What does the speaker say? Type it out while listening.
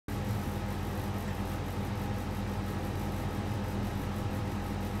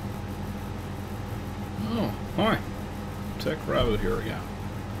Hi, Tech Rabbit here again.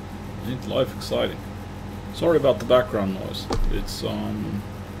 Ain't life exciting? Sorry about the background noise. It's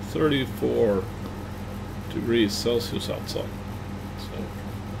 34 degrees Celsius outside, so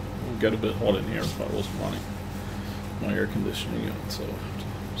it'll get a bit hot in here if I was running my air conditioning unit, so I have to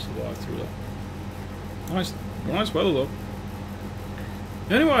survive through that. Nice weather though.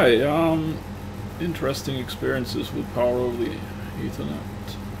 Anyway, interesting experiences with power over the Ethernet.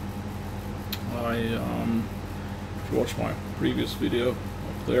 If you watched my previous video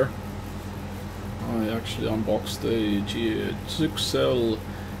up there, I actually unboxed a ZYXEL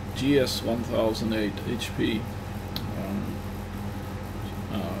GS1008HP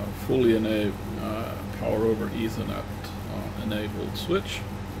fully power over Ethernet enabled switch,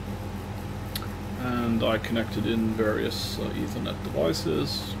 and I connected in various Ethernet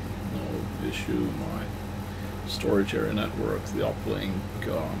devices. No issue. My storage area network, the uplink,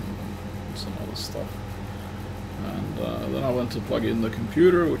 some other stuff. And then I went to plug in the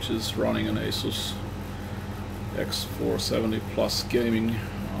computer, which is running an ASUS X470-PLUS gaming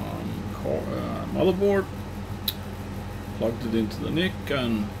motherboard. Plugged it into the NIC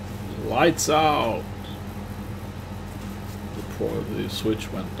and lights out. The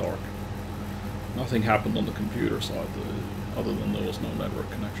switch went dark. Nothing happened on the computer side other than there was no network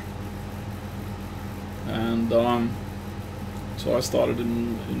connection. And so I started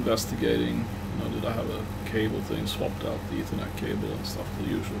investigating, did I have a cable thing, swapped out the Ethernet cable and stuff, the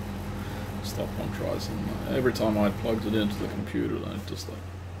usual stuff one tries, and every time I plugged it into the computer, then it just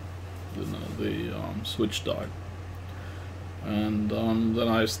the switch died. And then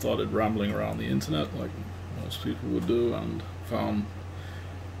I started rambling around the internet like most people would do, and found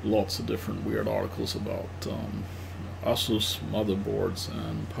lots of different weird articles about ASUS motherboards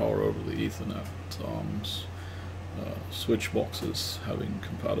and power over the Ethernet switch boxes having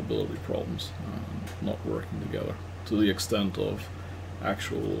compatibility problems and not working together, to the extent of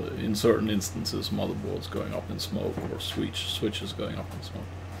actual, in certain instances, motherboards going up in smoke or switches going up in smoke.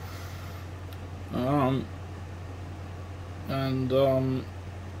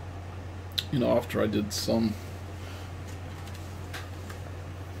 After I did some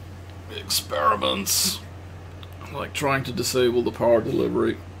experiments, like trying to disable the power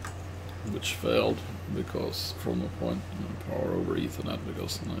delivery, which failed because from the point power over Ethernet,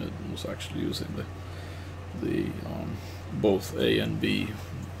 because it was actually using the both A and B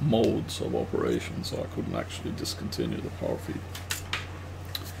modes of operation, so I couldn't actually discontinue the power feed.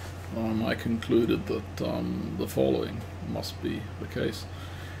 I concluded that the following must be the case.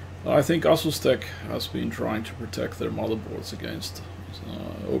 I think ASUS Tech has been trying to protect their motherboards against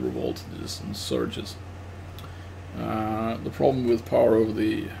overvoltages and surges. The problem with power over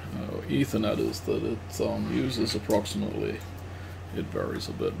the Ethernet is that it uses approximately, it varies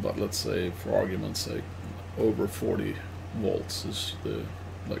a bit, but let's say for argument's sake over 40 volts is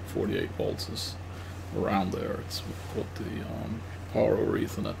like 48 volts is around there. It's what the power over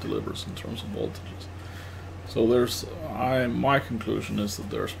Ethernet delivers in terms of voltages. So my conclusion is that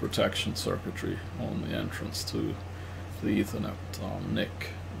there's protection circuitry on the entrance to the Ethernet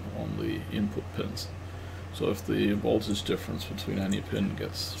NIC on the input pins. So if the voltage difference between any pin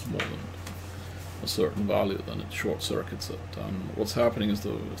gets more than a certain value, then it short circuits it. And what's happening is,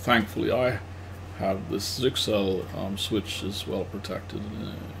 thankfully I have this ZYXEL switch is well protected,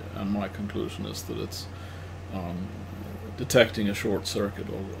 and my conclusion is that it's detecting a short circuit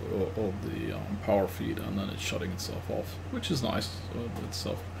of the power feed, and then it's shutting itself off, which is nice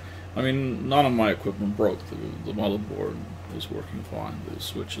itself. I mean, none of my equipment broke. The motherboard is working fine, the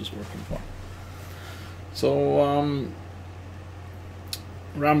switch is working fine. So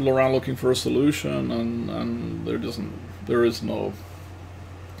ramble around looking for a solution, and there is no,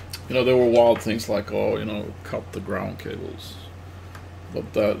 there were wild things like, cut the ground cables,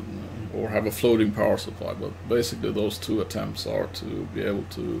 but or have a floating power supply, but basically those two attempts are to be able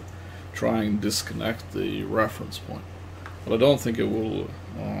to try and disconnect the reference point. But I don't think it will,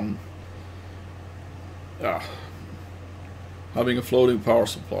 having a floating power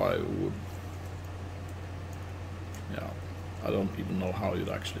supply would, I don't even know how you'd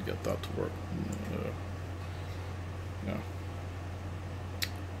actually get that to work.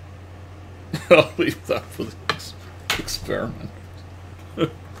 I'll leave that for the experiment.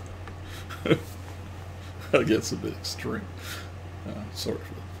 That gets a bit extreme. Sorry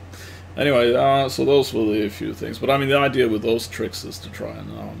for that. Anyway, so those were the few things. But I mean, the idea with those tricks is to try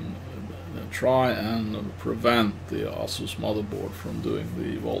and prevent the ASUS motherboard from doing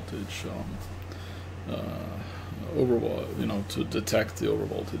the voltage to detect the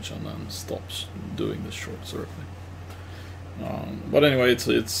overvoltage and then stops doing the short circuiting. But anyway, it's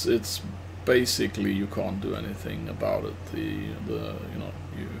basically you can't do anything about it.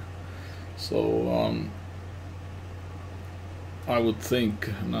 I would think,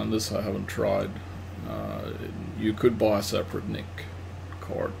 and on this I haven't tried, you could buy a separate NIC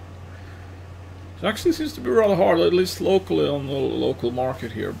card. It actually seems to be rather hard, at least locally on the local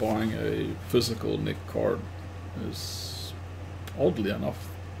market here. Buying a physical NIC card is, oddly enough,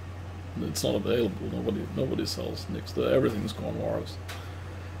 it's not available. Nobody sells NICs. Everything's gone wireless.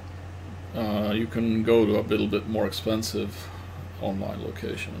 You can go to a little bit more expensive online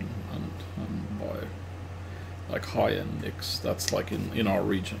location and buy like high-end NICs. That's like in our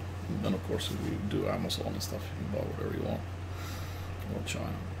region. And then of course if you do Amazon and stuff, you can buy whatever you want, or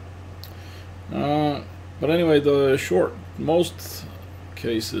China. But anyway, most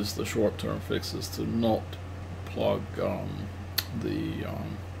cases the short-term fix is to not plug the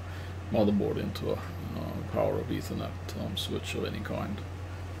motherboard into a power over Ethernet switch of any kind,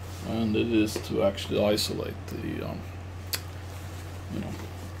 and it is to actually isolate the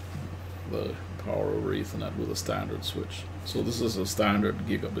the power over Ethernet with a standard switch. So this is a standard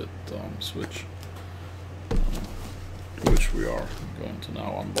gigabit switch, which we are going to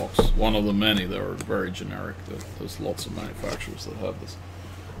now unbox. One of the many. They are very generic. There's lots of manufacturers that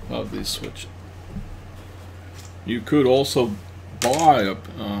have these switches. You could also buy a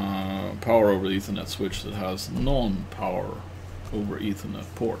power over Ethernet switch that has non-power over Ethernet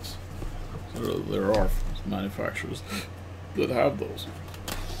ports. So there are manufacturers that have those.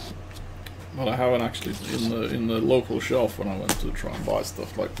 But I haven't actually, in the local shelf when I went to try and buy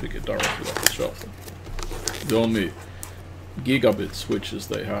stuff, like pick it directly off the shelf. The only gigabit switches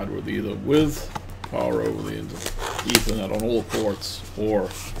they had were either with power over the Ethernet on all ports, or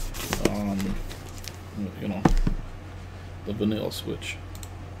the vanilla switch.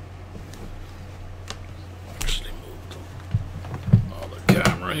 Actually moved the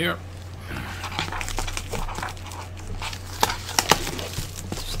camera here.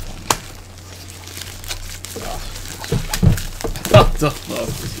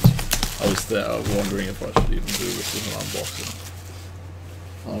 I was wondering if I should even do this as an unboxing.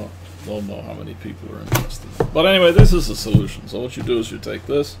 I don't know how many people are interested. But anyway, this is the solution. So what you do is you take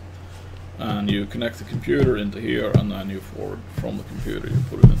this and you connect the computer into here, and then you forward from the computer, you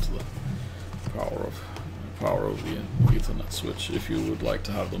put it into the power over the Ethernet switch, if you would like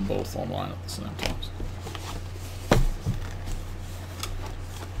to have them both online at the same time.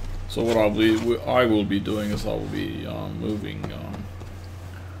 So what I will be doing is I will be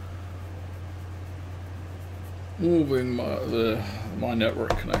moving my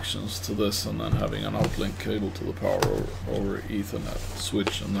network connections to this, and then having an uplink cable to the power over Ethernet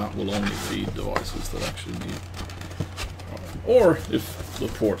switch, and that will only feed devices that actually need power. Or if the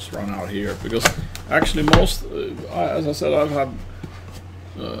ports run out here, because actually most, as I said,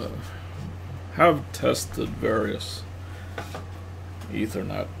 have tested various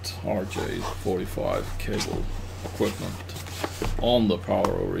Ethernet RJ45 cable equipment on the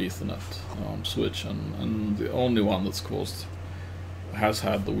power over Ethernet switch, and the only one that's has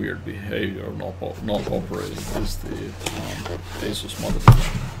had the weird behavior of not operating is the ASUS motherboard.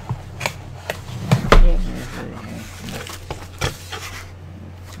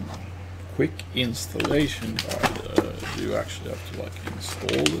 Quick installation guide. Do you actually have to like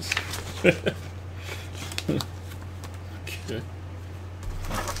install this? Okay.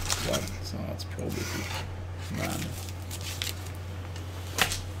 So that's probably manual.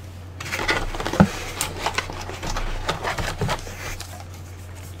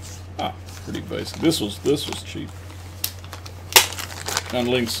 Pretty basic. This was cheap. And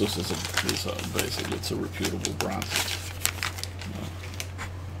Linksys is basically it's a reputable brand.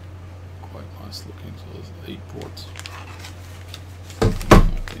 Quite nice looking. So there's 8 ports. I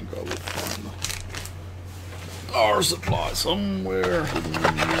think I would find the power supply somewhere.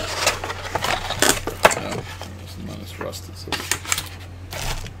 It's rusted. So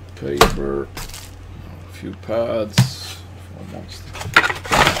paper, a few pads, almost.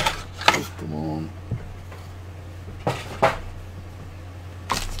 Put them on. I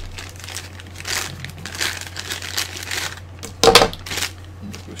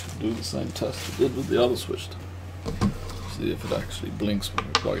think we should do the same test we did with the other switch. See if it actually blinks when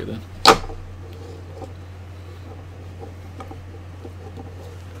we plug it in.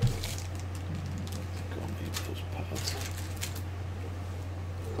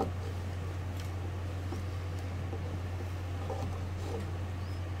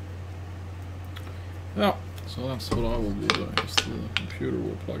 Yeah, so that's what I will be doing. Is the computer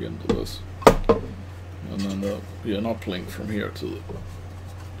will plug into this, and then there'll be an uplink from here to the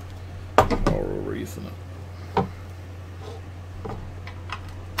power over Ethernet.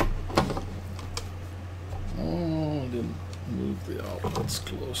 that's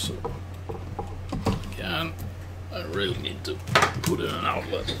closer. Again, I really need to put in an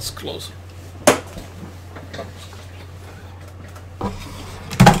outlet that's closer.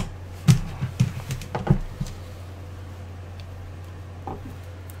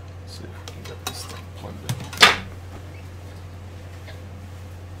 See if we can get this thing plugged in.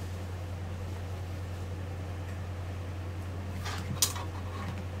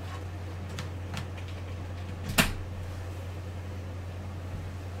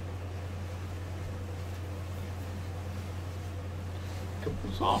 Put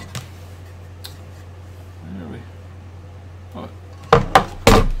this on. There we go.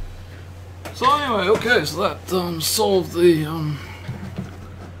 So anyway, okay, so that solved the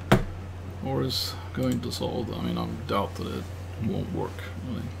or is going to solve. I mean, I doubt that it won't work.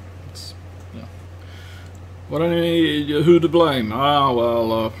 I mean, it's, yeah. But anyway, who to blame? Ah,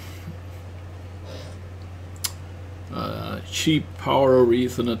 well, cheap power over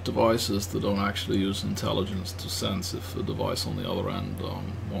Ethernet devices that don't actually use intelligence to sense if the device on the other end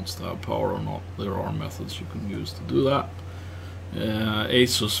wants to have power or not. There are methods you can use to do that.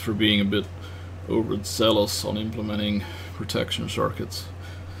 ASUS for being a bit overzealous on implementing protection circuits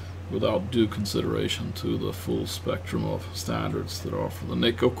without due consideration to the full spectrum of standards that are for the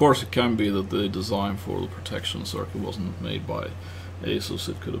NIC. Of course, it can be that the design for the protection circuit wasn't made by ASUS.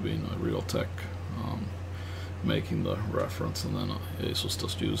 It could have been a real tech making the reference, and then ASUS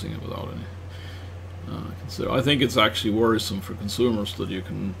just using it without any consider. I think it's actually worrisome for consumers that you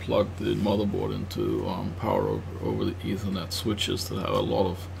can plug the motherboard into power over the Ethernet switches that have a lot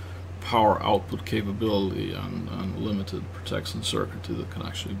of power output capability and limited protection circuitry that can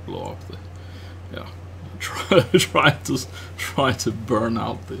actually blow up the, yeah, try to burn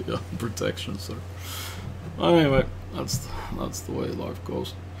out the protection circuit. Anyway, that's the way life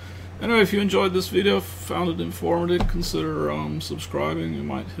goes. Anyway, if you enjoyed this video, found it informative, consider subscribing. You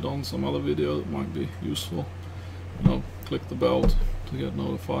might hit on some other video that might be useful. You know, click the bell to get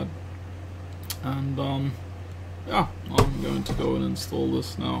notified. And yeah, I'm going to go and install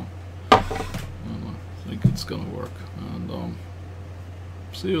this now. And I think it's gonna work. And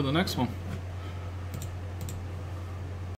see you in the next one.